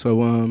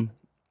 So,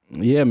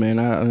 yeah, man,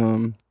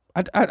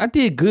 I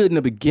did good in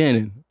the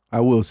beginning,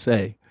 I will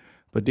say.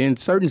 But then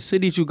certain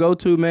cities you go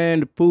to, man,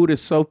 the food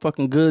is so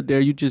fucking good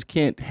there, you just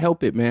can't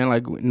help it, man.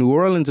 Like, New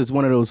Orleans is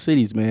one of those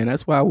cities, man.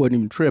 That's why I wasn't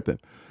even tripping.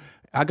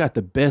 I got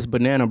the best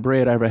banana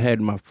bread I ever had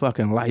in my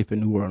fucking life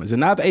in New Orleans.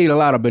 And I've ate a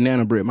lot of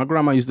banana bread. My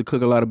grandma used to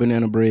cook a lot of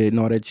banana bread and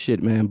all that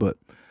shit, man, but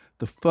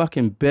the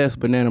fucking best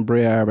banana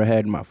bread I ever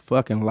had in my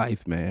fucking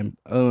life, man.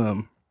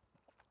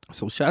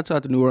 So shouts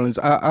out to New Orleans.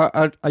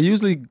 I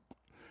usually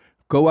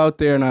go out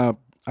there and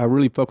I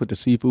really fuck with the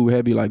seafood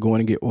heavy, like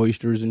going and get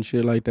oysters and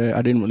shit like that.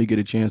 I didn't really get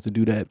a chance to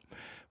do that.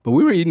 But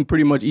we were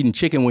pretty much eating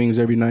chicken wings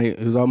every night.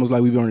 It was almost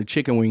like we were on a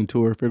chicken wing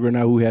tour, figuring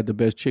out who had the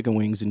best chicken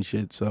wings and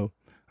shit. So,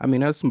 I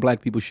mean, that's some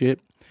black people shit.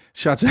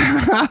 Shouts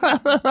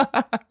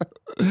out.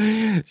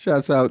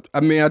 Shouts out. I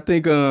mean, I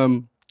think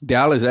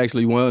Dallas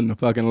actually won the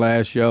fucking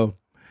last show.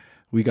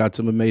 We got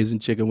some amazing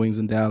chicken wings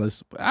in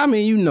Dallas. I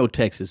mean, you know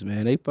Texas,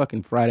 man. They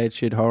fucking fry that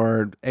shit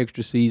hard,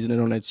 extra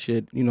seasoning on that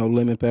shit, you know,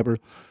 lemon pepper.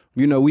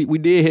 You know, we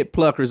did hit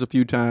Pluckers a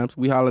few times.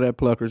 We hollered at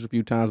Pluckers a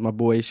few times. My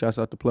boys, shouts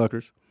out to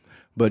Pluckers.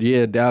 But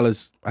yeah,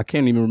 Dallas, I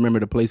can't even remember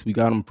the place we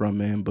got them from,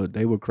 man, but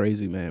they were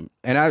crazy, man.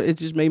 And it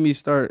just made me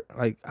start,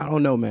 like, I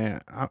don't know,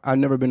 man. I've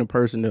never been a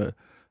person to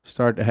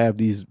start to have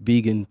these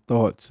vegan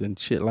thoughts and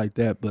shit like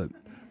that. But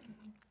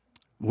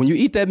when you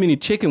eat that many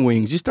chicken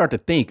wings, you start to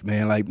think,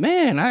 man, like,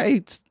 man, I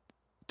ate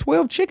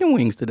 12 chicken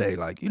wings today.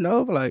 Like, you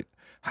know, like,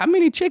 how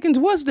many chickens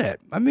was that?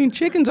 I mean,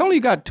 chickens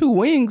only got 2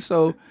 wings,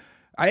 so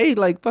I ate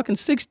like fucking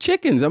 6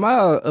 chickens. Am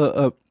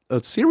I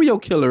a serial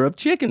killer of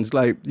chickens?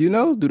 Like, you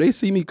know, do they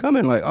see me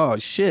coming? Like, oh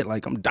shit,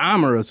 like I'm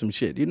Dahmer or some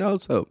shit, you know?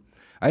 So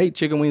I ate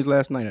chicken wings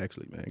last night,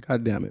 actually, man.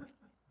 God damn it.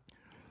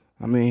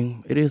 I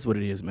mean, it is what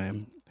it is,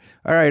 man.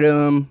 All right,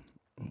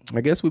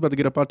 I guess we about to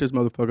get up out this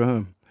motherfucker,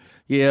 huh?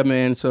 Yeah,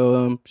 man.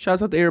 So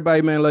shouts out to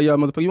everybody, man. Love y'all,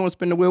 motherfucker. You want to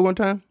spin the wheel one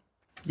time?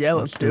 Yeah,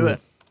 let's do it.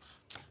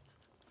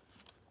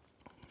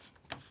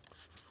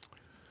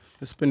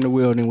 Let's spin the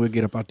wheel and then we'll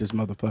get up out this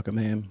motherfucker,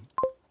 man.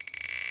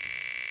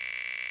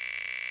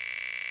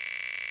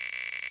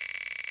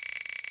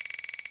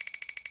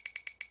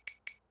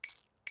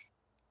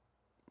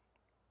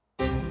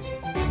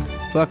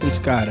 Fucking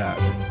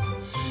skydiving.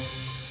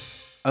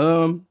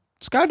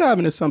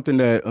 Skydiving is something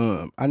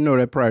that I know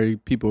that probably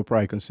people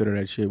probably consider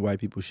that shit white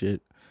people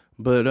shit.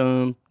 But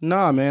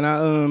nah,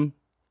 man,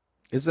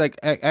 it's like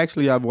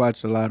actually I've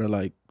watched a lot of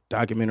like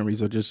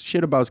documentaries or just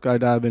shit about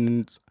skydiving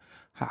and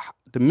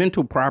the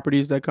mental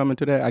properties that come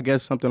into that. I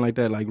guess something like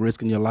that, like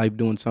risking your life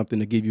doing something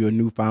to give you a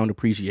newfound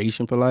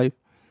appreciation for life.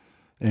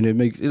 And it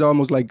makes it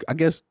almost like, I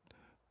guess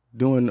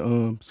doing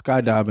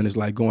skydiving is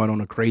like going on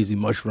a crazy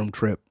mushroom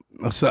trip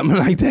or something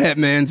like that,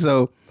 man.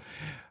 So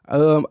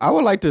I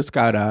would like to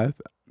skydive.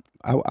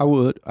 I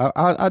would.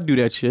 I'd do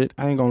that shit.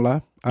 I ain't gonna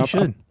lie. You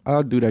should.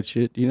 I'll do that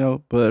shit, you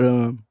know,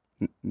 but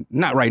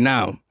not right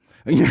now.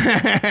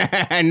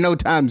 No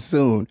time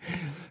soon.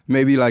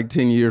 Maybe like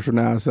 10 years from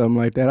now or something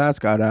like that. I'll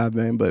skydive,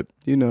 man. But,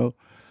 you know,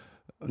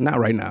 not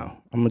right now.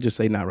 I'm going to just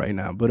say not right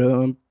now. But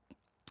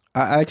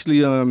I actually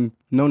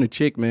known a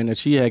chick, man, that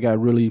she had got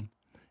really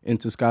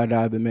into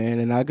skydiving, man.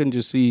 And I can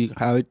just see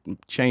how it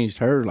changed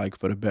her, like,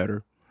 for the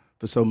better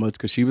for so much.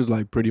 Because she was,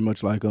 like, pretty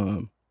much, like,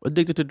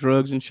 addicted to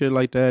drugs and shit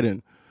like that.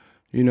 And,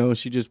 you know,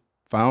 she just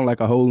found, like,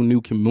 a whole new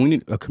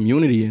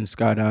community in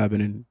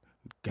skydiving and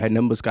had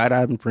nothing but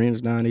skydiving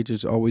friends now, and they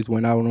just always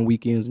went out on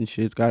weekends and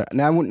shit.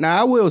 Now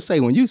I will say,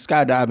 when you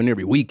skydiving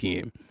every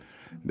weekend,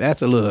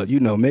 that's a little, you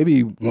know,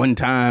 maybe one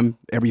time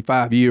every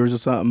 5 years or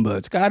something,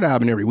 but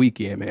skydiving every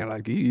weekend, man,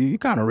 like you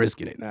kind of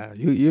risking it now.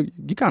 You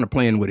kind of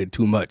playing with it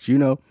too much, you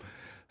know.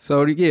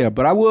 So yeah,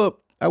 but I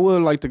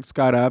would like to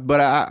skydive, but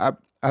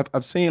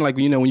I've seen, like,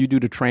 you know, when you do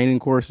the training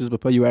courses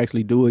before you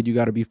actually do it, you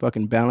got to be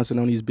fucking balancing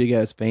on these big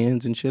ass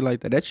fans and shit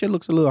like that. That shit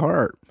looks a little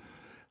hard.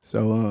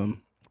 So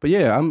but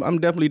yeah, I'm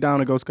definitely down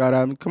to go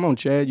skydiving. Come on,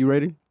 Chad, you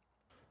ready?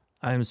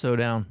 I am so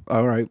down.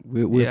 All right,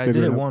 we'll I did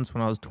it once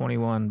when I was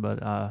 21,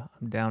 but I'm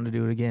down to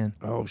do it again.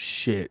 Oh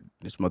shit,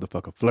 this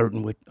motherfucker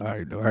flirting with. All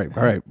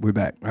right, we're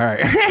back. All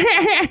right,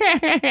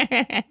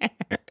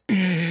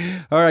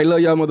 all right,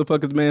 love y'all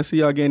motherfuckers, man. See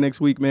y'all again next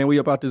week, man. We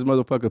up out this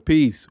motherfucker.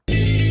 Peace.